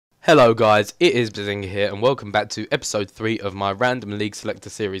Hello guys, it is Bazinga here and welcome back to episode 3 of my random league selector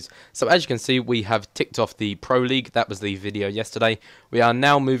series. So as you can see, we have ticked off the Pro League. That was the video yesterday. We are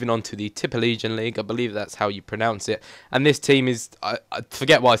now moving on to the Tippeligaen League. I believe that's how you pronounce it. And this team is, I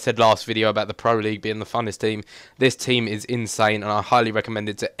forget what I said last video about the Pro League being the funnest team. This team is insane and I highly recommend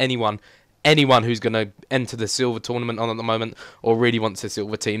it to anyone who's going to enter the silver tournament on at the moment or really wants a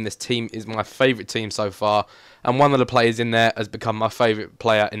silver team. This team is my favourite team so far, and one of the players in there has become my favourite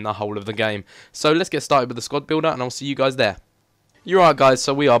player in the whole of the game. So let's get started with the squad builder and I'll see you guys there. You're right guys,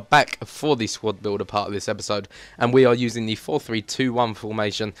 so we are back for the squad builder part of this episode and we are using the 4-3-2-1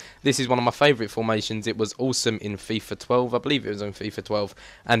 formation. This is one of my favourite formations. It was awesome in FIFA 12, I believe it was in FIFA 12,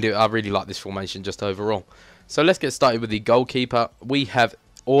 and I really like this formation just overall. So let's get started with the goalkeeper. We have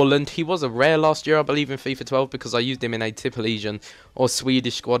Orland. He was a rare last year, I believe, in FIFA 12 because I used him in a Tippeligaen or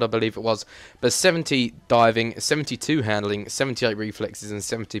Swedish squad, I believe it was. But 70 diving, 72 handling, 78 reflexes and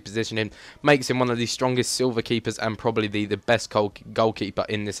 70 positioning makes him one of the strongest silver keepers and probably the best goalkeeper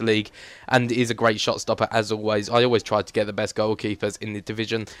in this league, and is a great shot stopper as always. I always try to get the best goalkeepers in the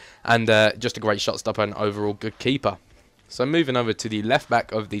division, and just a great shot stopper and overall good keeper. So moving over to the left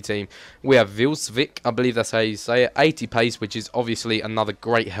back of the team, we have Vilsvik, I believe that's how you say it, 80 pace, which is obviously another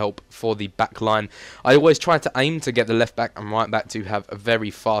great help for the back line. I always try to aim to get the left back and right back to have very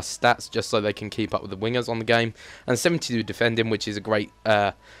fast stats, just so they can keep up with the wingers on the game. And 72 defending, which is a great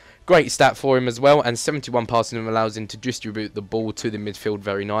stat for him as well, and 71 passing allows him to distribute the ball to the midfield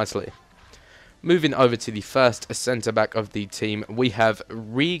very nicely. Moving over to the first centre-back of the team, we have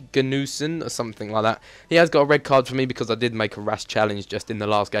Regenusen, or something like that. He has got a red card for me because I did make a rash challenge just in the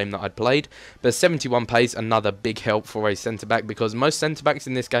last game that I'd played. But 71 pace, another big help for a centre-back because most centre-backs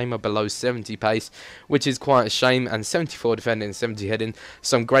in this game are below 70 pace, which is quite a shame. And 74 defending, 70 heading,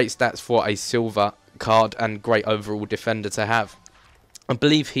 some great stats for a silver card and great overall defender to have. I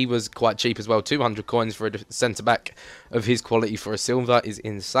believe he was quite cheap as well. 200 coins for a centre-back of his quality for a silver is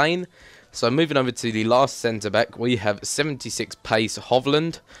insane. So moving over to the last centre-back, we have 76 pace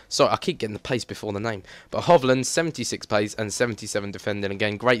Hovland. Sorry, I keep getting the pace before the name. But Hovland, 76 pace and 77 defending.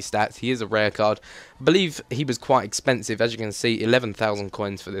 Again, great stats. He is a rare card. I believe he was quite expensive. As you can see, 11,000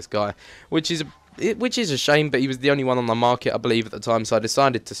 coins for this guy, which is a shame, but he was the only one on the market, I believe, at the time. So I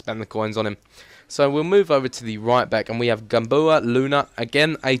decided to spend the coins on him. So we'll move over to the right back and we have Gamboa Luna,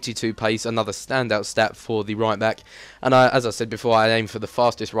 again 82 pace, another standout stat for the right back. And as I said before, I aim for the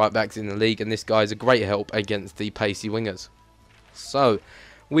fastest right backs in the league and this guy is a great help against the pacey wingers. So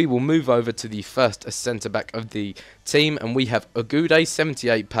we will move over to the first centre back of the team and we have Agude,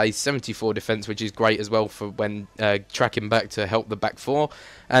 78 pace, 74 defence, which is great as well for when tracking back to help the back four,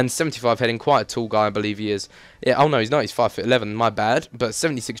 and 75 heading, quite a tall guy I believe he is. Yeah, oh no, he's not, he's 5'11", my bad, but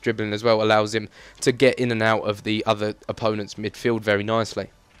 76 dribbling as well allows him to get in and out of the other opponent's midfield very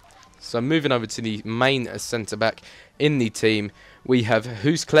nicely. So moving over to the main centre back in the team, we have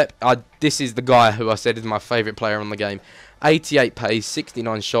Huseklepp. This is the guy who I said is my favourite player on the game. 88 pace,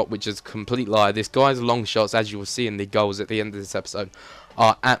 69 shot, which is a complete lie. This guy's long shots, as you will see in the goals at the end of this episode,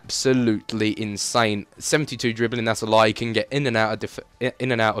 are absolutely insane. 72 dribbling, that's a lie. He can get in and out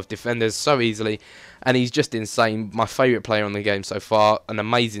of defenders so easily, and he's just insane. My favourite player on the game so far. An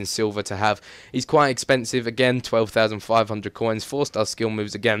amazing silver to have. He's quite expensive again, 12,500 coins. 4-star skill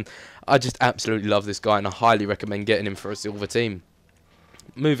moves again. I just absolutely love this guy, and I highly recommend getting him for a silver team.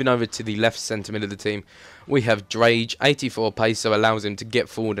 Moving over to the left centre mid of the team, we have Drage, 84 pace, so allows him to get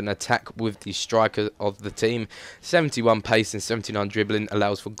forward and attack with the striker of the team. 71 pace and 79 dribbling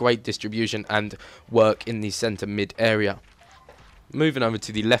allows for great distribution and work in the centre mid area. Moving over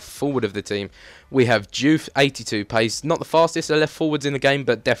to the left forward of the team, we have Juve, 82 pace, not the fastest of left forwards in the game,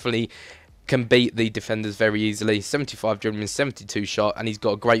 but definitely can beat the defenders very easily. 75 dribbling, 72 shot, and he's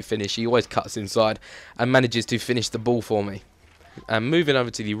got a great finish. He always cuts inside and manages to finish the ball for me. And moving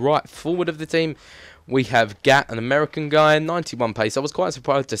over to the right forward of the team, we have Gat, an American guy, 91 pace. I was quite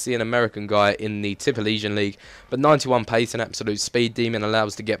surprised to see an American guy in the Tippeligaen League, but 91 pace, an absolute speed demon,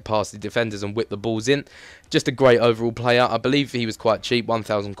 allows to get past the defenders and whip the balls in. Just a great overall player. I believe he was quite cheap,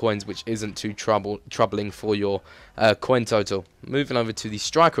 1,000 coins, which isn't too troubling for your coin total. Moving over to the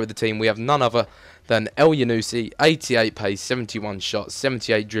striker of the team, we have none other than El Yanusi, 88 pace, 71 shots,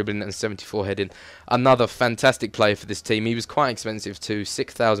 78 dribbling and 74 heading. Another fantastic player for this team. He was quite expensive too,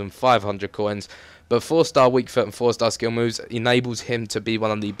 6,500 coins. But 4-star weak foot and 4-star skill moves enables him to be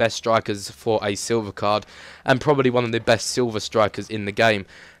one of the best strikers for a silver card, and probably one of the best silver strikers in the game.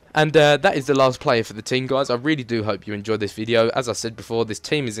 And that is the last player for the team, guys. I really do hope you enjoyed this video. As I said before, this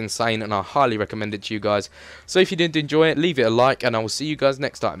team is insane and I highly recommend it to you guys. So if you did enjoy it, leave it a like and I will see you guys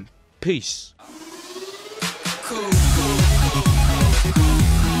next time. Peace.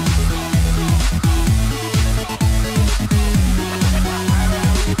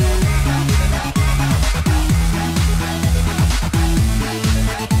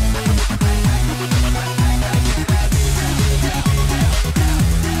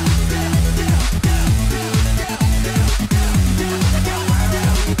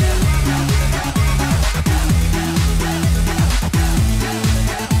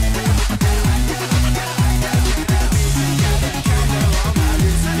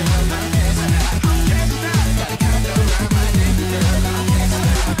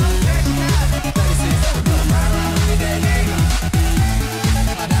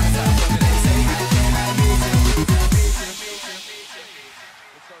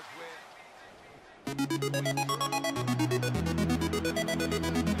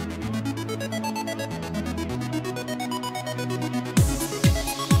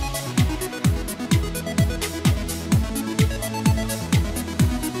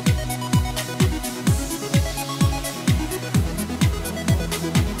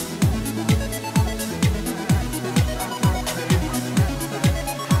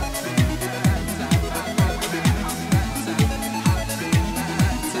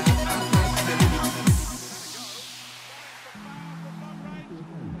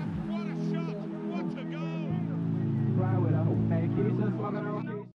 Hey, can you just walk around?